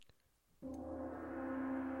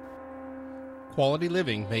Quality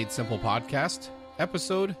Living Made Simple podcast,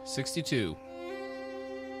 episode 62.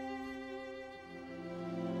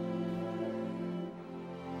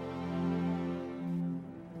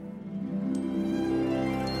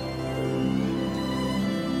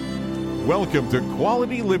 Welcome to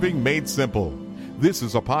Quality Living Made Simple. This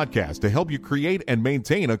is a podcast to help you create and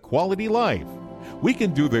maintain a quality life. We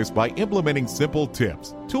can do this by implementing simple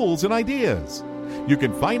tips, tools, and ideas. You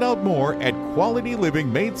can find out more at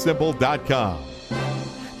qualitylivingmadesimple.com.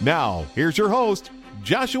 Now, here's your host,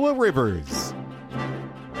 Joshua Rivers.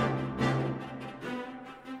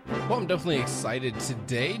 Well, I'm definitely excited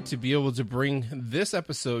today to be able to bring this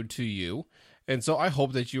episode to you. And so I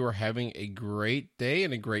hope that you are having a great day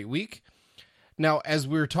and a great week. Now, as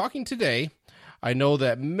we're talking today, I know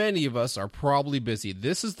that many of us are probably busy.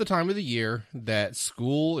 This is the time of the year that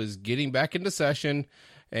school is getting back into session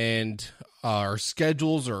and our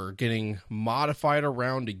schedules are getting modified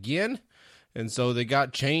around again. And so they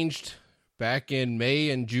got changed back in May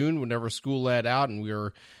and June whenever school let out, and we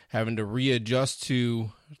were having to readjust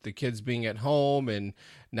to the kids being at home, and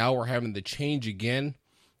now we're having to change again.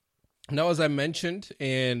 Now, as I mentioned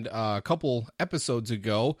in a couple episodes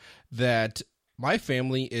ago, that my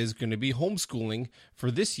family is going to be homeschooling for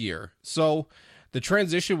this year. So the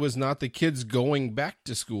transition was not the kids going back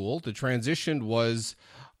to school. The transition was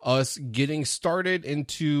us getting started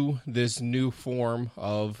into this new form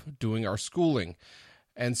of doing our schooling.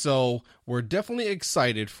 And so we're definitely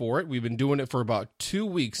excited for it. We've been doing it for about 2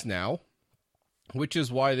 weeks now, which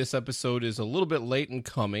is why this episode is a little bit late in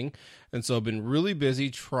coming. And so I've been really busy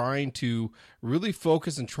trying to really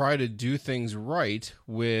focus and try to do things right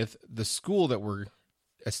with the school that we're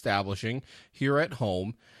establishing here at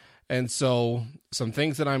home. And so some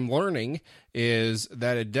things that I'm learning is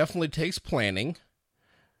that it definitely takes planning.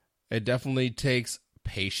 It definitely takes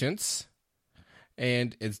patience.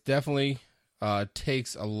 And it's definitely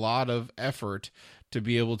takes a lot of effort to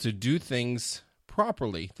be able to do things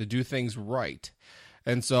properly, to do things right.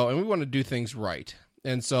 And we want to do things right.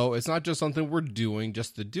 And so it's not just something we're doing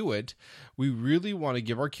just to do it. We really want to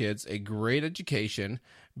give our kids a great education,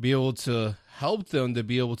 be able to help them to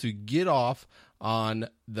be able to get off on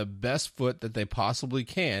the best foot that they possibly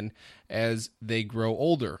can as they grow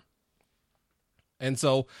older. And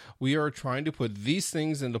so we are trying to put these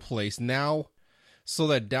things into place now so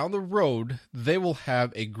that down the road, they will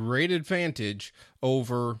have a great advantage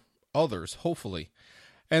over others, hopefully.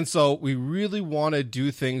 And so we really want to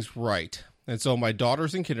do things right. And so my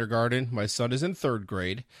daughter's in kindergarten, my son is in third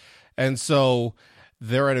grade. And so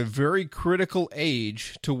they're at a very critical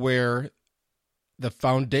age to where the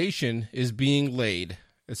foundation is being laid,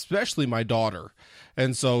 especially my daughter.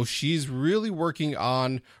 And so she's really working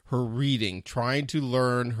on her reading, trying to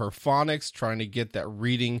learn her phonics, trying to get that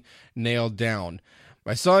reading nailed down.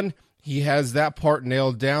 My son, he has that part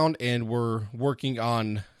nailed down, and we're working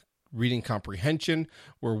on reading comprehension.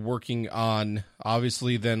 We're working on,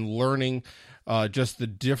 obviously, then learning just the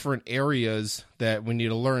different areas that we need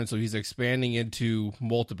to learn. So he's expanding into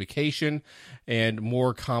multiplication and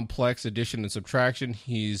more complex addition and subtraction.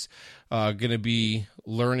 He's going to be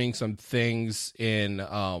learning some things in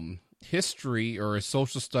history or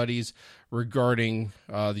social studies regarding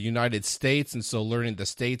the United States, and so learning the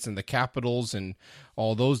states and the capitals and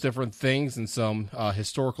all those different things, and some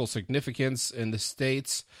historical significance in the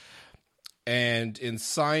states. And in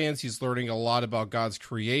science, he's learning a lot about God's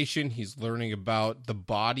creation. He's learning about the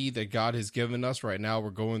body that God has given us. Right now, we're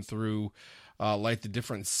going through like the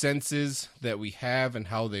different senses that we have and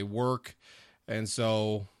how they work. And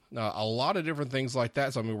so a lot of different things like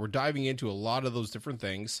that. So, we're diving into a lot of those different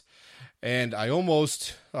things. And I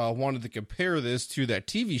almost wanted to compare this to that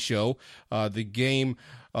TV show, the game,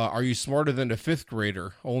 Are You Smarter Than a Fifth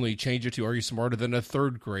Grader? Only change it to Are You Smarter Than a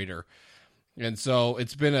Third Grader? And so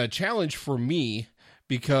it's been a challenge for me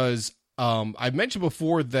because I mentioned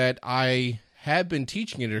before that I had been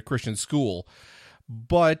teaching at a Christian school,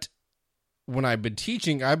 but when I've been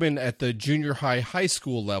teaching, I've been at the junior high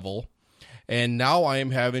school level, and now I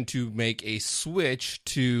am having to make a switch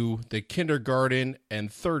to the kindergarten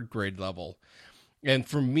and third grade level. And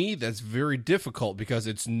for me, that's very difficult because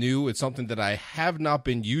it's new. It's something that I have not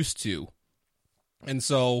been used to. And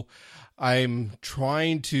so I'm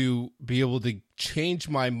trying to be able to change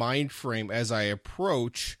my mind frame as I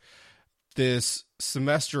approach this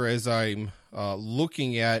semester, as I'm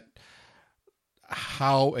looking at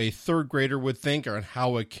how a third grader would think or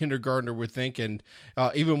how a kindergartner would think, and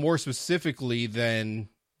even more specifically than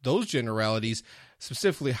those generalities,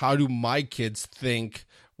 specifically how do my kids think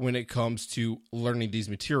when it comes to learning these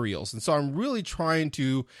materials. And so I'm really trying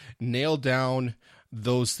to nail down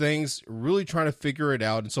those things, really trying to figure it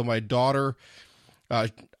out. And so my daughter, I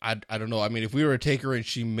don't know. I mean, if we were to take her in,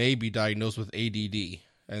 she may be diagnosed with ADD.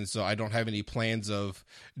 And so I don't have any plans of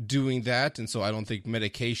doing that. And so I don't think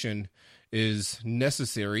medication is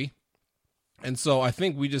necessary. And so I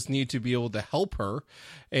think we just need to be able to help her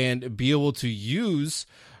and be able to use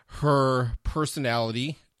her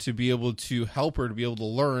personality to be able to help her to be able to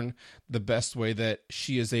learn the best way that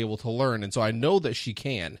she is able to learn. And so I know that she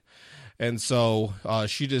can. And so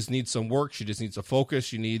she just needs some work. She just needs a focus.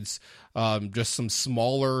 She needs just some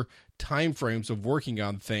smaller time frames of working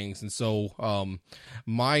on things. And so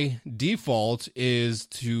my default is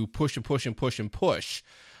to push and push and push and push,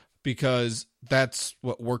 because that's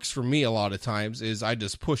what works for me a lot of times, is I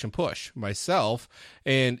just push and push myself.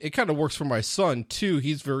 And it kind of works for my son too.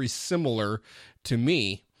 He's very similar to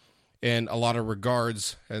me in a lot of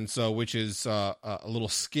regards. And so, which is a little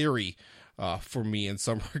scary for me in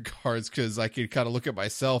some regards, because I could kind of look at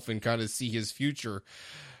myself and kind of see his future.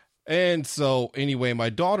 And so anyway, my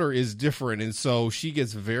daughter is different. And so she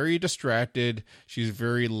gets very distracted. She's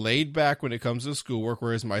very laid back when it comes to schoolwork,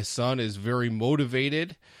 whereas my son is very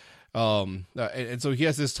motivated. And so he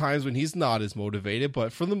has his times when he's not as motivated,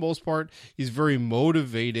 but for the most part, he's very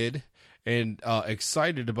motivated and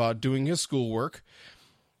excited about doing his schoolwork.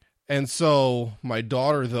 And so my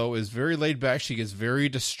daughter, though, is very laid back. She gets very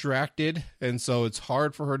distracted. And so it's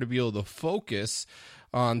hard for her to be able to focus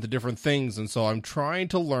on the different things. And so I'm trying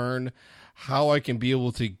to learn how I can be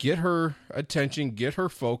able to get her attention, get her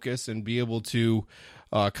focus, and be able to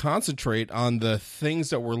concentrate on the things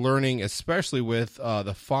that we're learning, especially with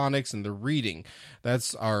the phonics and the reading.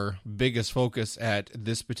 That's our biggest focus at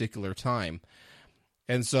this particular time.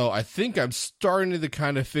 And so I think I'm starting to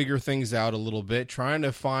kind of figure things out a little bit, trying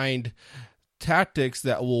to find tactics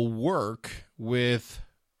that will work with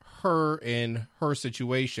her in her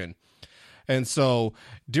situation. And so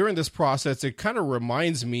during this process, it kind of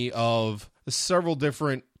reminds me of several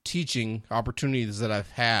different teaching opportunities that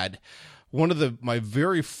I've had. One of my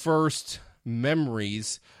very first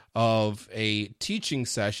memories of a teaching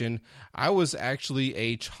session, I was actually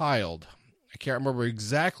a child. I can't remember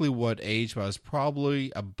exactly what age, but I was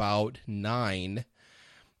probably about 9,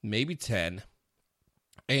 maybe 10.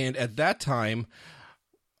 And at that time,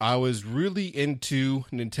 I was really into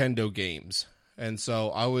Nintendo games. And so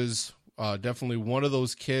I was definitely one of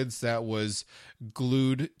those kids that was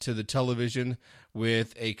glued to the television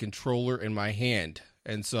with a controller in my hand.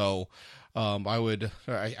 And so I would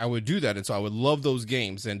do that. And so I would love those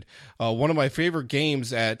games. And one of my favorite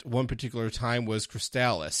games at one particular time was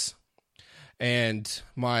Crystalis. And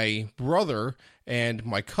my brother and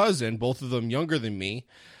my cousin, both of them younger than me,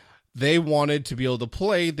 they wanted to be able to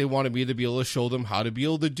play. They wanted me to be able to show them how to be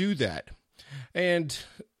able to do that. And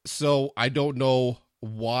so I don't know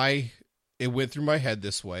why it went through my head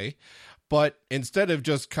this way, but instead of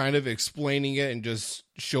just kind of explaining it and just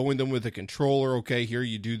showing them with a controller, okay, here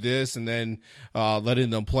you do this, and then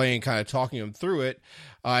letting them play and kind of talking them through it,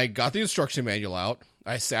 I got the instruction manual out.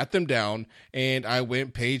 I sat them down and I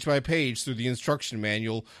went page by page through the instruction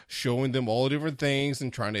manual, showing them all the different things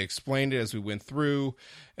and trying to explain it as we went through.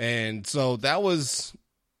 And so that was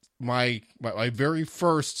my very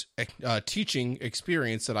first teaching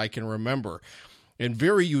experience that I can remember, and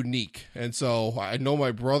very unique. And so I know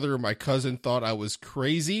my brother and my cousin thought I was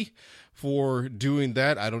crazy for doing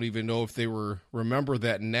that. I don't even know if they remember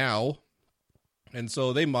that now. And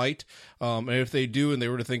so they might, and if they do and they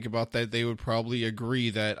were to think about that, they would probably agree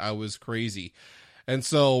that I was crazy. And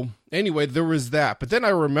so anyway, there was that. But then I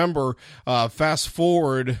remember, fast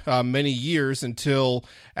forward many years until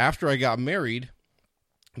after I got married,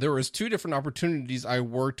 there was 2 different opportunities. I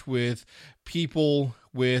worked with people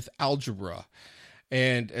with algebra.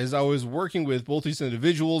 And as I was working with both these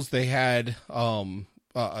individuals, they had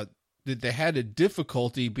a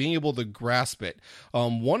difficulty being able to grasp it.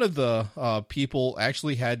 One of the people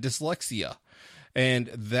actually had dyslexia, and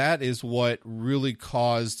that is what really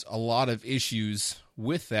caused a lot of issues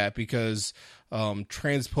with that, because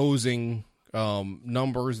transposing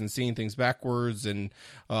numbers and seeing things backwards and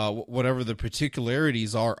whatever the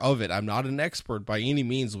particularities are of it. I'm not an expert by any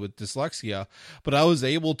means with dyslexia, but I was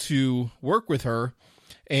able to work with her,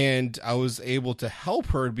 and I was able to help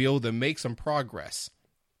her to be able to make some progress.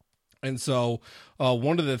 And so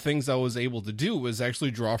one of the things I was able to do was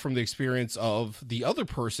actually draw from the experience of the other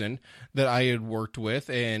person that I had worked with.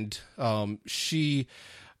 And her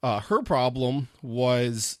problem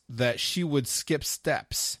was that she would skip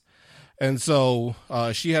steps. And so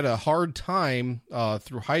she had a hard time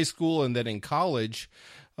through high school and then in college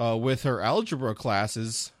with her algebra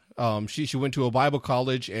classes, she went to a Bible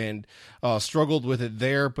college and struggled with it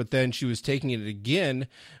there, but then she was taking it again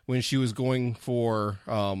when she was going for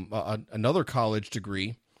another college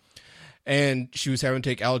degree, and she was having to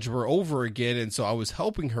take algebra over again. And so I was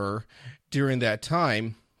helping her during that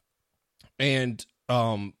time. And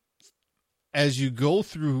as you go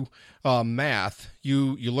through math,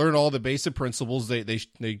 you learn all the basic principles.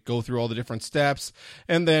 They go through all the different steps,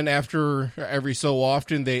 and then after every so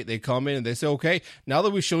often they come in and they say, okay, now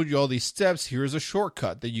that we showed you all these steps, here's a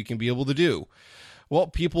shortcut that you can be able to do. Well,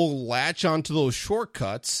 people latch onto those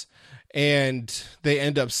shortcuts and they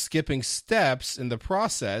end up skipping steps in the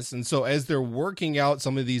process. And so as they're working out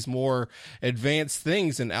some of these more advanced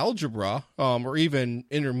things in algebra, or even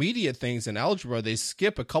intermediate things in algebra, they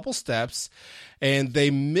skip a couple steps and they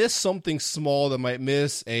miss something small. That might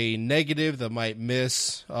miss a negative, that might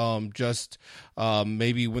miss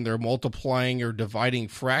maybe when they're multiplying or dividing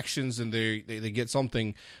fractions and they get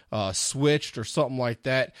something switched or something like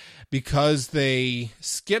that, because they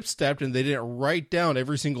skip stepped and they didn't write down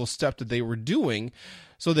every single step that they were doing.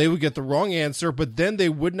 So they would get the wrong answer, but then they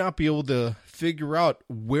would not be able to figure out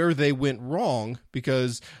where they went wrong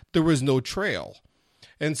because there was no trail.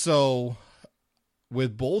 And so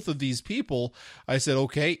with both of these people, I said,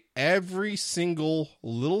 okay, every single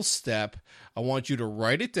little step, I want you to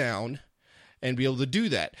write it down and be able to do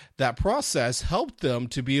that. That process helped them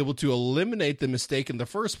to be able to eliminate the mistake in the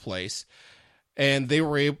first place. And they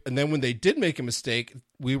were able, and then when they did make a mistake,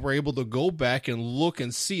 we were able to go back and look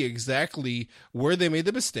and see exactly where they made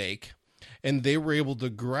the mistake, and they were able to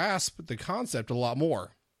grasp the concept a lot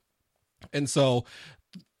more. And so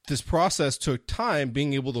this process took time,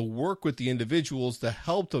 being able to work with the individuals to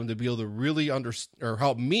help them to be able to really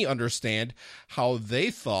help me understand how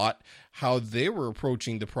they thought, how they were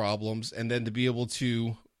approaching the problems, and then to be able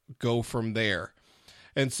to go from there.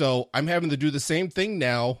 And so I'm having to do the same thing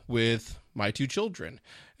now with my two children.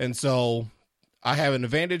 And so I have an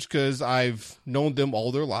advantage because I've known them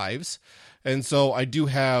all their lives. And so I do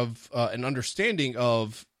have an understanding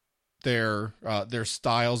of their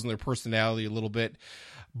styles and their personality a little bit,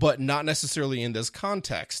 but not necessarily in this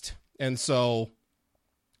context. And so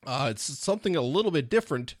it's something a little bit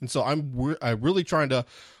different. And so I'm really trying to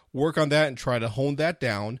work on that and try to hone that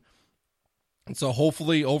down. And so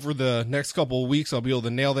hopefully over the next couple of weeks, I'll be able to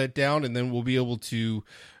nail that down, and then we'll be able to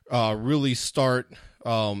really start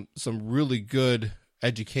some really good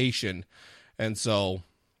education. And so,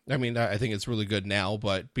 I mean, I think it's really good now,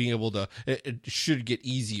 but being able to, it should get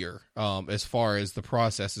easier as far as the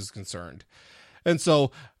process is concerned. And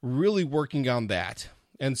so really working on that.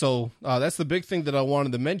 And so that's the big thing that I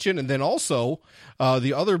wanted to mention. And then also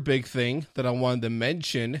the other big thing that I wanted to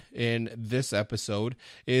mention in this episode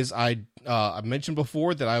is I mentioned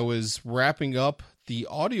before that I was wrapping up the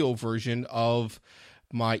audio version of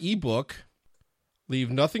my ebook,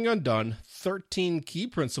 Leave Nothing Undone, 13 Key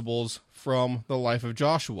Principles from the Life of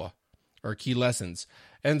Joshua, or Key Lessons.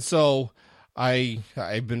 And so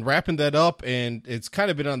I've been wrapping that up, and it's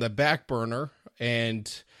kind of been on the back burner,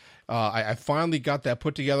 and I finally got that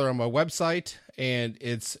put together on my website, and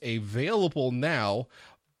it's available now.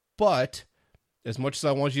 But as much as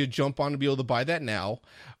I want you to jump on and be able to buy that now,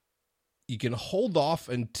 you can hold off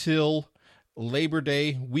until Labor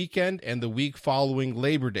Day weekend and the week following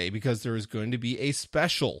Labor Day, because there is going to be a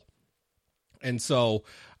special. And so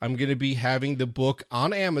I'm going to be having the book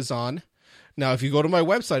on Amazon. Now, if you go to my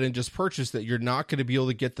website and just purchase that, you're not going to be able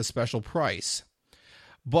to get the special price.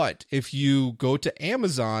 But if you go to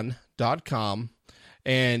Amazon.com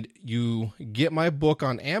and you get my book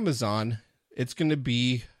on Amazon, it's going to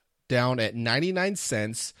be down at 99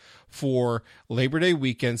 cents for Labor Day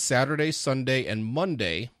weekend, Saturday, Sunday, and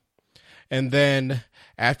Monday. And then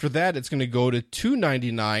after that, it's going to go to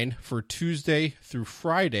 $2.99 for Tuesday through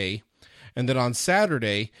Friday. And then on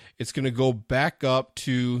Saturday, it's going to go back up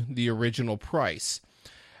to the original price.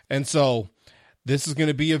 And so this is going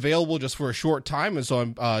to be available just for a short time. And so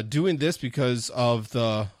I'm doing this because of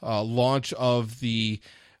the launch of the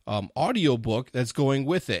audiobook that's going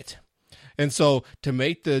with it. And so to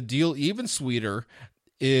make the deal even sweeter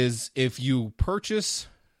is if you purchase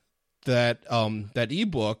that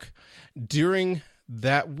ebook during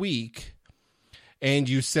that week and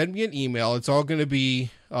you send me an email, it's all going to be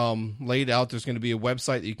laid out. There's going to be a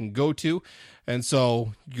website that you can go to. And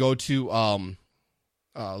so go to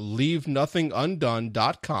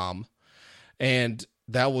leavenothingundone.com, and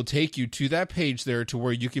that will take you to that page there to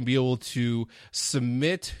where you can be able to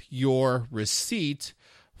submit your receipt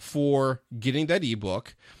for getting that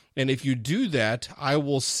ebook. And if you do that, I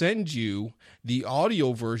will send you the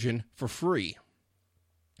audio version for free.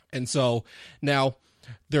 And so now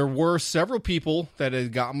there were several people that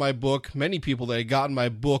had gotten my book, many people that had gotten my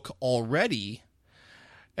book already.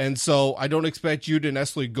 And so I don't expect you to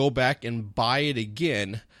necessarily go back and buy it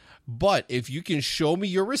again. But if you can show me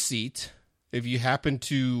your receipt, if you happen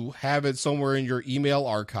to have it somewhere in your email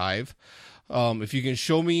archive, if you can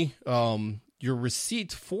show me your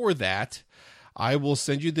receipt for that, I will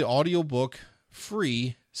send you the audiobook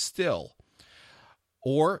free still.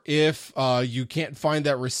 Or if you can't find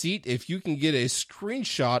that receipt, if you can get a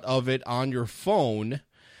screenshot of it on your phone,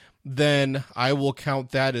 then I will count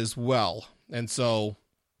that as well. And so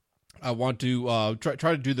I want to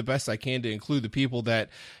try to do the best I can to include the people that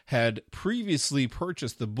had previously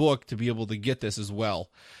purchased the book to be able to get this as well.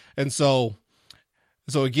 And so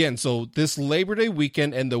again, this Labor Day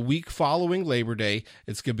weekend and the week following Labor Day,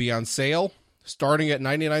 it's going to be on sale, starting at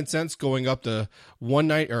 99 cents, going up to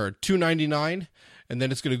 $2.99. And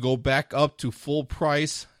then it's going to go back up to full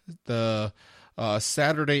price the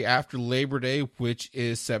Saturday after Labor Day, which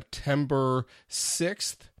is September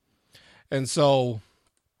 6th. And so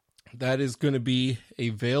that is going to be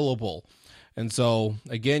available. And so,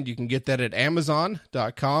 again, you can get that at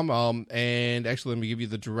Amazon.com. And actually, let me give you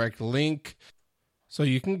the direct link. So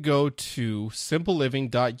you can go to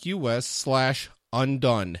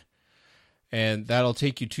simpleliving.us/undone. And that'll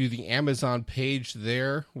take you to the Amazon page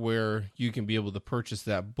there where you can be able to purchase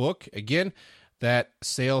that book. Again, that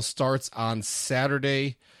sale starts on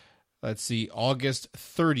Saturday, August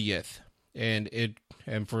 30th. And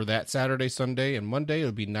for that Saturday, Sunday, and Monday,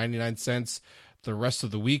 it'll be 99 cents. The rest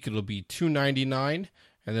of the week, it'll be $2.99. And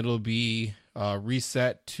then it'll be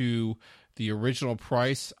reset to the original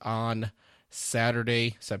price on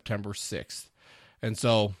Saturday, September 6th. And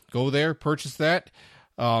so go there, purchase that.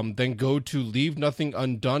 Then go to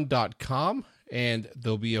leavenothingundone.com, and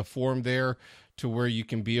there'll be a form there to where you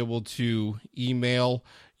can be able to email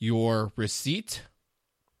your receipt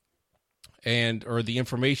or the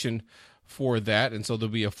information for that. And so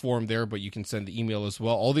there'll be a form there, but you can send the email as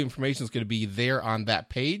well. All the information is going to be there on that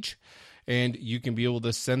page, and you can be able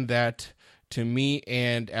to send that to me.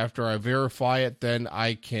 And after I verify it, then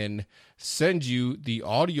I can send you the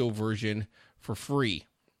audio version for free.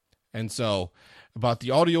 And so about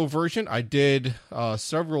the audio version, I did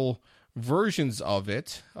several versions of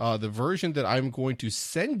it. The version that I'm going to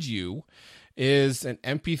send you is an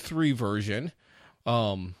MP3 version.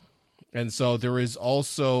 And so there is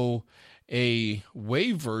also a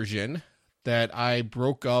WAV version that I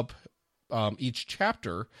broke up each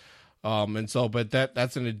chapter. But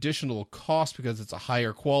that's an additional cost because it's a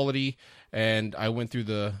higher quality. And I went through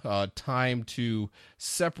the time to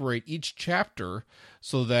separate each chapter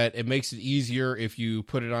so that it makes it easier if you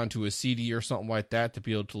put it onto a CD or something like that to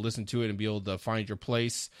be able to listen to it and be able to find your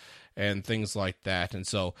place and things like that. And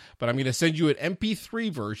so, but I'm going to send you an MP3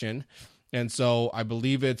 version. And so I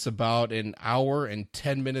believe it's about an hour and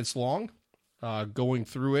 10 minutes long going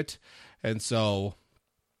through it. And so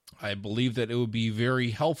I believe that it would be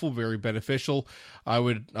very helpful, very beneficial. I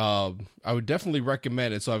would definitely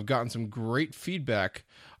recommend it. So I've gotten some great feedback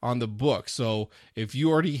on the book. So if you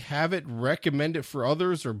already have it, recommend it for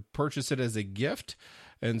others or purchase it as a gift.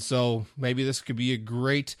 And so maybe this could be a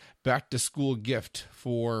great back to school gift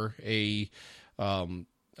for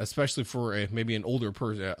especially for maybe an older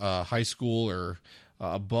person, high school or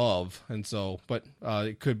above. And so, but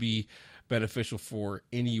it could be beneficial for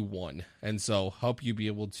anyone, and so help you be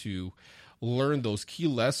able to learn those key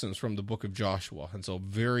lessons from the book of Joshua. And so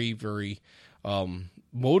very, very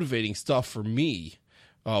motivating stuff for me,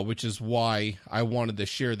 which is why I wanted to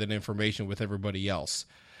share that information with everybody else.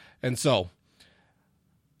 And so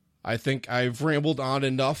I think I've rambled on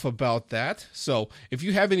enough about that. So if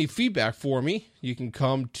you have any feedback for me, you can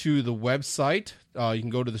come to the website. You can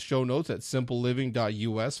go to the show notes at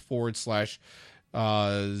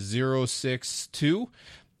simpleliving.us/062,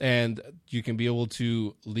 and you can be able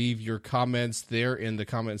to leave your comments there in the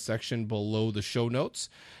comment section below the show notes.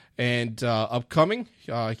 And upcoming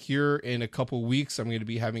here in a couple weeks, I'm going to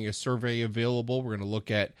be having a survey available. We're going to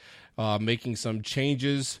look at making some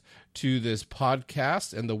changes to this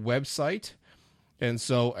podcast and the website.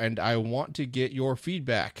 And I want to get your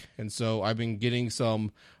feedback. And so I've been getting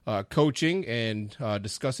some coaching and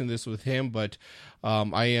discussing this with him, but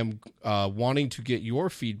I am wanting to get your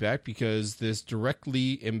feedback because this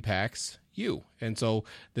directly impacts you. And so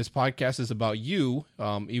this podcast is about you.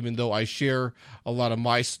 Even though I share a lot of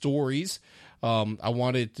my stories, I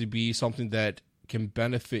want it to be something that can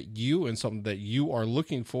benefit you and something that you are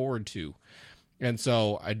looking forward to. And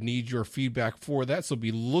so I need your feedback for that. So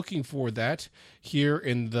be looking for that here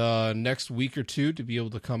in the next week or two to be able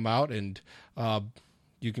to come out and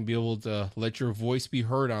you can be able to let your voice be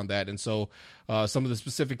heard on that. And so some of the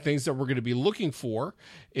specific things that we're going to be looking for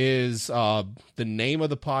is the name of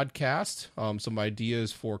the podcast, some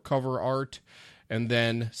ideas for cover art, and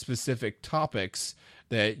then specific topics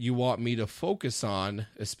that you want me to focus on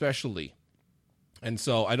especially. And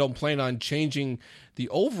so I don't plan on changing the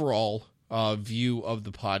overall view of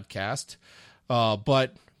the podcast,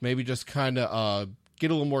 but maybe just kind of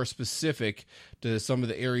get a little more specific to some of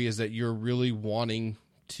the areas that you're really wanting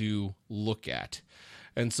to look at.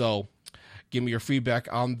 And so give me your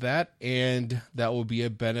feedback on that, and that will be a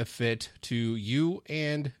benefit to you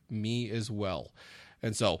and me as well.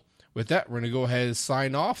 And so with that, we're going to go ahead and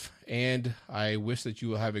sign off, and I wish that you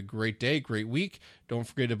will have a great day, great week. Don't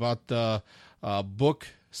forget about the book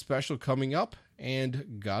special coming up,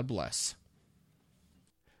 and God bless.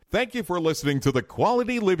 Thank you for listening to the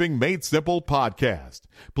Quality Living Made Simple podcast.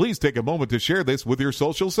 Please take a moment to share this with your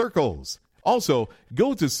social circles. Also,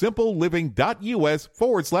 go to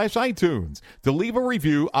simpleliving.us/iTunes to leave a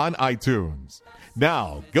review on iTunes.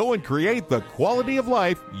 Now, go and create the quality of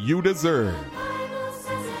life you deserve.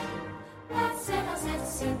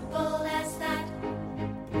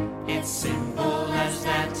 It's simple as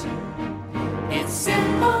that. It's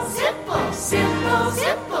simple, simple, simple,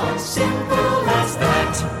 simple, simple as